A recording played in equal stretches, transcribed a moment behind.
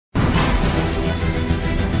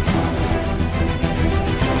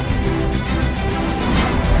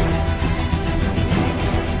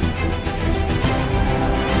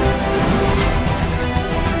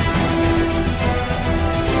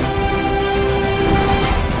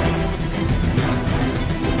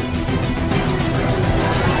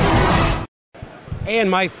And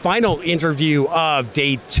my final interview of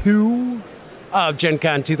day 2 of Gen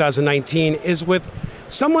Con 2019 is with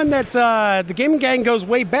someone that the Gaming Gang goes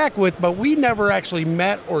way back with, but we never actually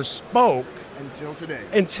met or spoke.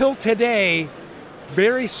 Until today,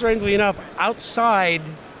 very strangely enough, outside.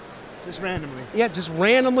 Just randomly. Yeah, just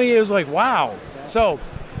randomly. It was like, wow. Yeah. So,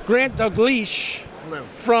 Grant Dalglish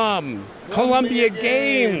from Columbia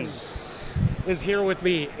Games is here with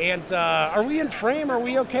me. And are we in frame? Are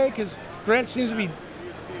we okay? Because Grant seems to be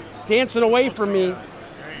dancing away from me.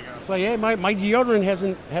 It's like, hey, my deodorant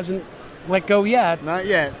hasn't let go yet. Not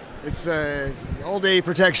yet. It's all-day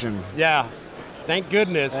protection. Yeah. Thank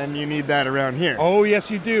goodness. And you need that around here. Oh,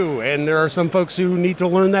 yes, you do. And there are some folks who need to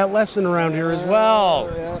learn that lesson around here as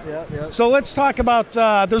well. Yeah. So let's talk about,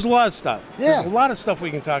 there's a lot of stuff. Yeah. There's a lot of stuff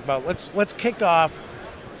we can talk about. Let's kick off.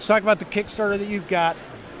 Let's talk about the Kickstarter that you've got.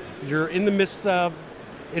 You're in the midst of,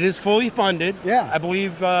 it is fully funded. Yeah. I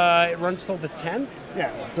believe it runs till the 10th.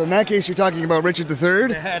 Yeah, so in that case, you're talking about Richard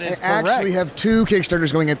III. That is correct. I actually have 2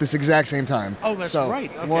 Kickstarters going at this exact same time. Oh, that's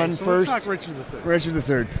right. Okay, one so first. Let's talk Richard III. Richard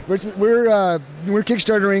III. We're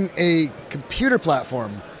Kickstartering a computer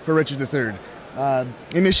platform for Richard III.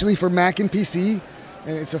 Initially for Mac and PC,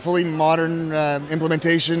 and it's a fully modern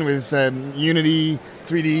implementation with Unity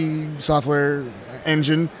 3D software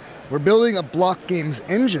engine. We're building a block games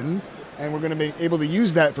engine, and we're going to be able to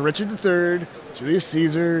use that for Richard III, Julius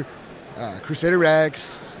Caesar, Crusader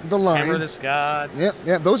Rex, The Line. Hammer the Scots.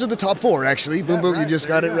 Yeah, those are the top 4, actually. Boom, right, you just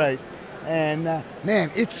got it right. And,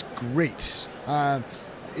 man, it's great.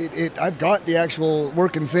 I've got the actual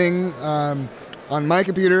working thing on my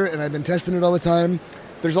computer, and I've been testing it all the time.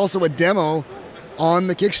 There's also a demo on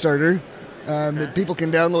the Kickstarter that people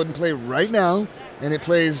can download and play right now, and it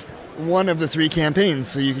plays one of the 3 campaigns,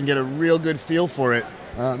 so you can get a real good feel for it.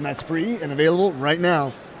 And that's free and available right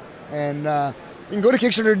now. And you can go to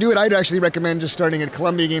Kickstarter to do it. I'd actually recommend just starting at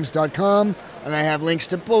columbiagames.com, and I have links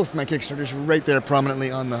to both my Kickstarters right there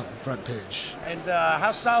prominently on the front page. And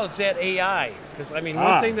how solid is that AI? Because, I mean,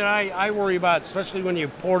 one thing that I worry about, especially when you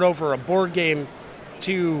port over a board game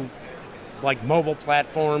to, like, mobile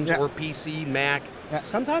platforms or PC, Mac,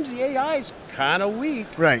 sometimes the AI is kind of weak.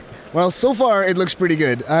 Right. Well, so far it looks pretty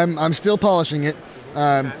good. I'm still polishing it.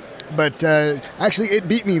 But actually, it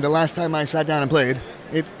beat me the last time I sat down and played.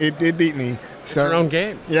 It did beat me. It's your own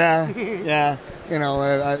game. Yeah, yeah. You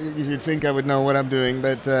know, you'd think I would know what I'm doing,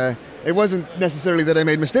 but it wasn't necessarily that I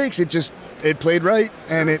made mistakes. It played right,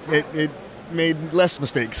 and it made less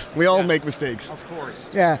mistakes. We all make mistakes. Of course.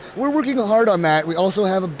 Yeah, we're working hard on that. We also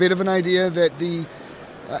have a bit of an idea that the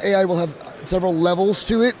AI will have several levels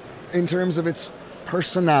to it in terms of its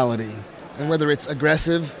personality and whether it's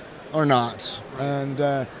aggressive or not. And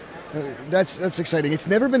that's exciting. It's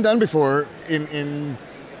never been done before in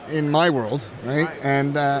my world, right?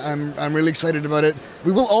 And I'm really excited about it.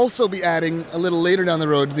 We will also be adding a little later down the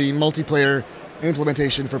road the multiplayer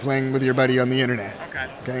implementation for playing with your buddy on the internet.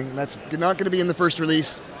 Okay. That's not going to be in the first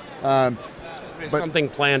release. But something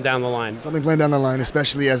planned down the line. Something planned down the line,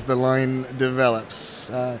 especially as the line develops.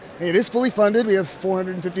 It is fully funded. We have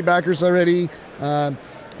 450 backers already,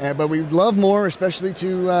 but we'd love more, especially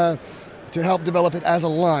to help develop it as a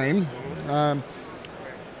line.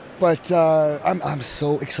 But I'm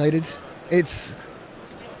so excited. It's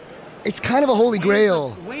kind of a holy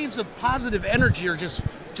grail. Waves of positive energy are just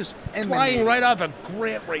flying right off a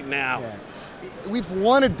Grant right now. Yeah. We've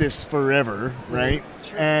wanted this forever, right?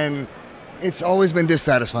 Sure. And it's always been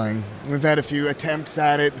dissatisfying. We've had a few attempts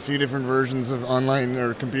at it, a few different versions of online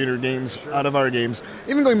or computer games out of our games.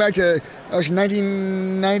 Even going back to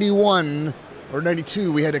 1991 or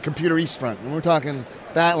 92, we had a Computer East Front, and we're talking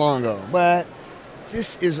that long ago. But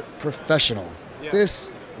this is professional. Yeah.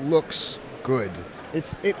 This looks good.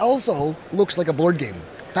 It also looks like a board game.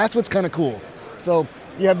 That's what's kind of cool. So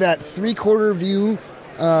you have that 3/4 view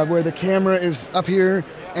where the camera is up here,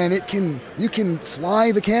 and you can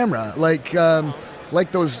fly the camera like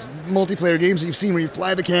those multiplayer games that you've seen where you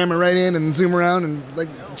fly the camera right in and zoom around and like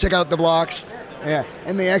check out the blocks. Yeah,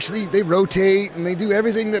 and they rotate and they do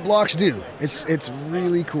everything that blocks do. It's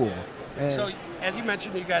really cool. So as you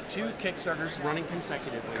mentioned, you got 2 Kickstarters running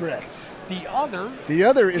consecutively. Correct. The other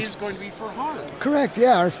is going to be for Harn. Correct.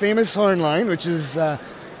 Yeah, our famous Harn line, which is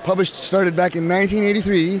started back in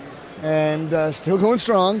 1983 and still going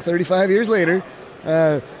strong 35 years later.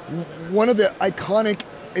 One of the iconic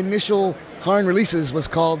initial Harn releases was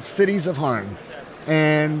called Cities of Harn,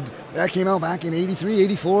 and that came out back in 83,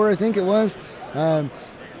 84, I think it was, and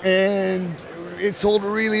it sold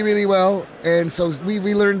really, really well. And so we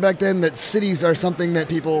learned back then that cities are something that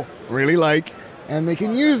people really like, and they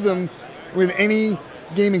can use them with any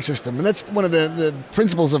gaming system, and that's one of the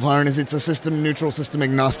principles of Harn. Is it's a system neutral, system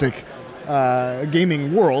agnostic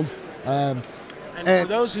gaming world. And for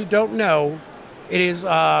those who don't know, it is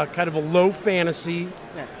kind of a low fantasy,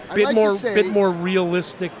 bit more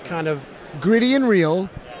realistic kind of gritty and real.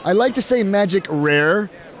 I like to say magic rare.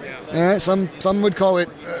 Some would call it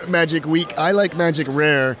magic weak. I like magic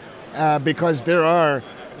rare because there are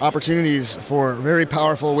opportunities for very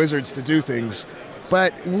powerful wizards to do things.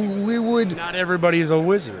 But we would... Not everybody's a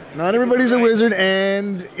wizard. Not everybody's a wizard,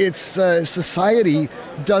 and it's society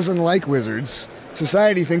doesn't like wizards.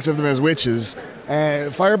 Society thinks of them as witches.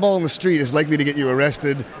 Fireball in the street is likely to get you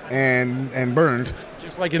arrested and burned.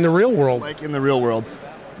 Just like in the real world. Like in the real world.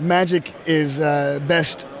 Magic is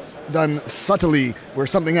best done subtly, where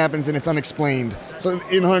something happens and it's unexplained. So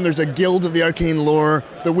in Harn, there's a guild of the arcane lore,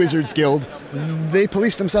 the Wizards Guild. They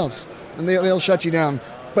police themselves, and they'll shut you down.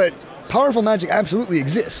 But powerful magic absolutely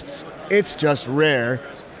exists. It's just rare,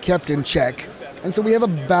 kept in check. And so we have a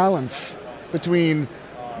balance between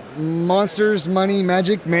monsters, money,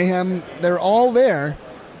 magic, mayhem. They're all there,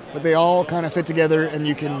 but they all kind of fit together, and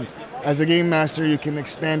you can, as a game master, you can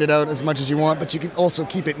expand it out as much as you want, but you can also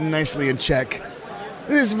keep it nicely in check.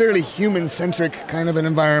 This is a very human-centric kind of an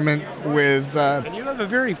environment with... and you have a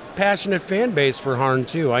very passionate fan base for Harn,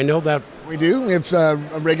 too. I know that. We do. We have a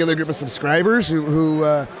regular group of subscribers who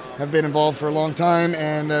have been involved for a long time,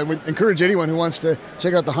 and we encourage anyone who wants to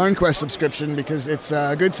check out the Harn Quest subscription, because it's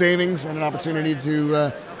good savings and an opportunity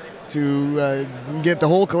to get the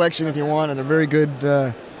whole collection if you want at a very good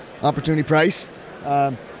opportunity price.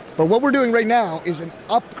 But what we're doing right now is an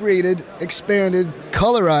upgraded, expanded,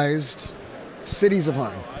 colorized Cities of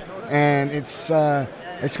Harn, and it's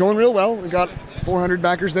going real well. We got 400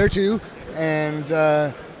 backers there too,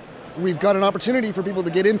 and we've got an opportunity for people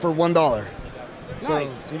to get in for $1.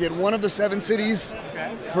 Nice. So you get one of the 7 cities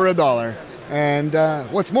for $1. And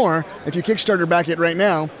what's more, if you Kickstarter back it right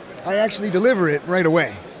now, I actually deliver it right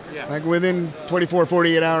away. Yeah. Like within 24,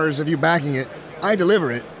 48 hours of you backing it, I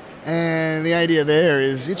deliver it. And the idea there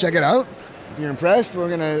is you check it out. If you're impressed, we're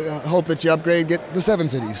going to hope that you upgrade, get the 7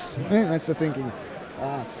 cities. Right? That's the thinking.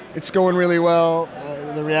 It's going really well.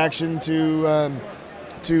 The reaction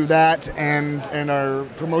to that and our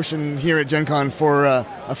promotion here at Gen Con for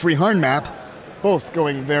a free Harn map, both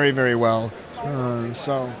going very, very well.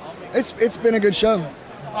 So it's been a good show.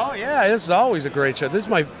 Oh, yeah, this is always a great show. This is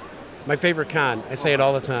my favorite con. I say it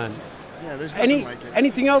all the time. Yeah, there's nothing like it.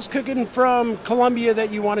 Anything else cooking from Columbia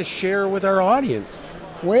that you want to share with our audience?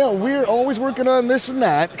 Well, we're always working on this and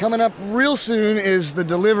that. Coming up real soon is the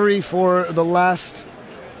delivery for the last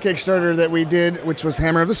Kickstarter that we did, which was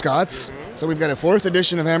Hammer of the Scots. So we've got a 4th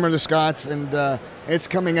edition of Hammer of the Scots, and it's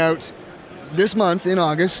coming out this month in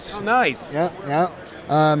August. Oh, nice. Yeah.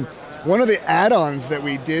 One of the add-ons that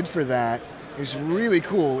we did for that is really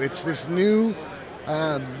cool. It's this new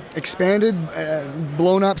expanded,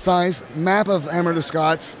 blown-up size map of Hammer of the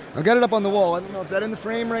Scots. I've got it up on the wall. I don't know if that's in the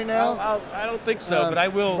frame right now. I don't think so, but I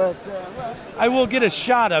will. I will get a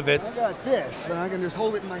shot of it. I got this, and I can just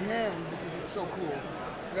hold it in my hand because it's so cool.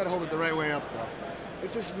 I got to hold it the right way up, though.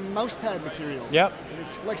 It's just mouse pad material. Yep. And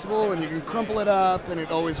it's flexible, and you can crumple it up, and it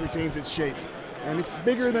always retains its shape. And it's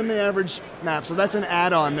bigger than the average map, so that's an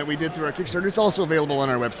add-on that we did through our Kickstarter. It's also available on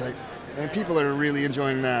our website, and people are really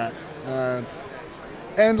enjoying that.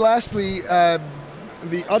 And lastly,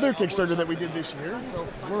 the other Kickstarter that we did this year, so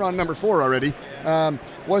we're on number 4 already,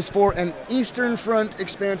 was for an Eastern Front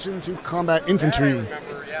expansion to combat infantry. I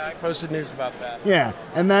remember. Yeah, I posted news about that. Yeah,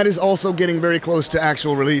 and that is also getting very close to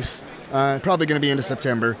actual release. Probably going to be into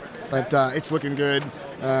September, but it's looking good.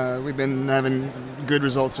 We've been having good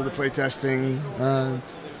results with the playtesting.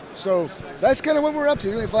 So that's kind of what we're up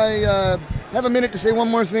to. If I have a minute to say one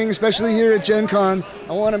more thing, especially here at Gen Con,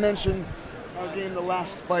 I want to mention our game, The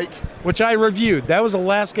Last Spike. Which I reviewed. That was the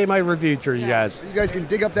last game I reviewed for you guys. So you guys can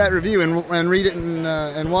dig up that review and read it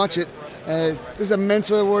and watch it. This is a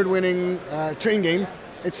Mensa award-winning train game.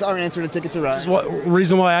 It's our answer to Ticket to Ride.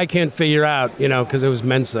 Reason why I can't figure out, because it was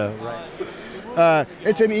Mensa. Right.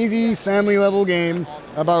 It's an easy family-level game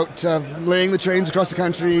about laying the trains across the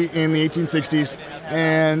country in the 1860s,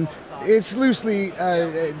 and it's loosely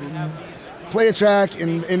play a track,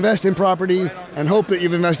 invest in property, and hope that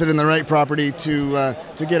you've invested in the right property to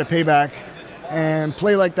get a payback, and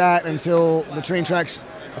play like that until the train tracks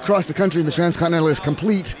across the country, the transcontinental, is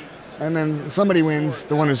complete, and then somebody wins,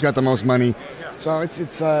 the one who's got the most money. So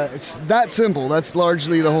it's that simple. That's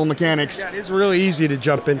largely the whole mechanics. Yeah, it's really easy to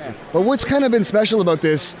jump into. But what's kind of been special about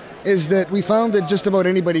this is that we found that just about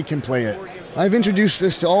anybody can play it. I've introduced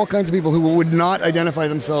this to all kinds of people who would not identify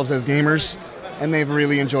themselves as gamers, and they've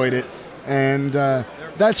really enjoyed it. And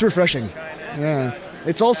that's refreshing. Yeah.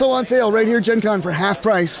 It's also on sale right here at Gen Con for half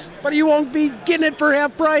price. But you won't be getting it for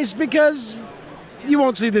half price because you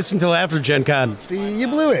won't see this until after Gen Con. See, you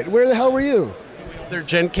blew it. Where the hell were you? They're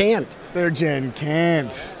Gen Can't. They're Gen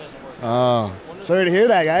Can't. Oh, sorry to hear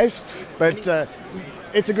that, guys. But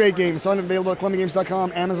it's a great game. It's available at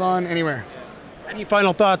ColumbiaGames.com, Amazon, anywhere. Any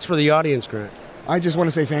final thoughts for the audience, Grant? I just want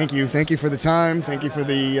to say thank you. Thank you for the time. Thank you for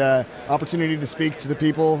the opportunity to speak to the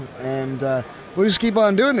people. And we'll just keep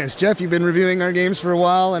on doing this. Jeff, you've been reviewing our games for a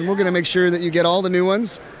while, and we're going to make sure that you get all the new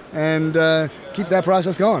ones and keep that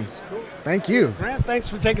process going. Thank you. Grant, thanks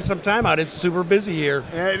for taking some time out. It's super busy here.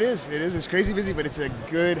 Yeah, it is. It is. It's crazy busy, but it's a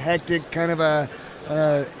good, hectic, kind of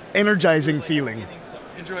a energizing feeling.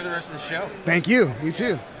 Enjoy the rest of the show. Thank you. You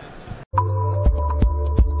too.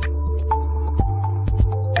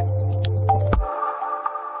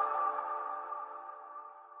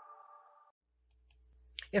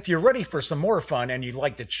 If you're ready for some more fun and you'd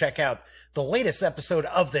like to check out the latest episode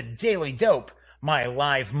of The Daily Dope, my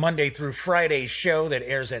live Monday through Friday show that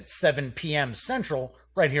airs at 7 p.m. Central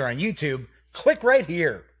right here on YouTube, click right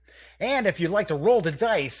here. And if you'd like to roll the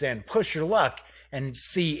dice and push your luck and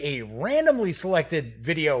see a randomly selected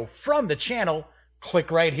video from the channel,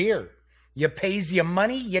 click right here. You pays your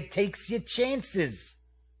money, you takes your chances.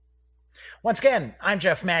 Once again, I'm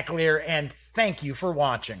Jeff McAleer, and thank you for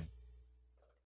watching.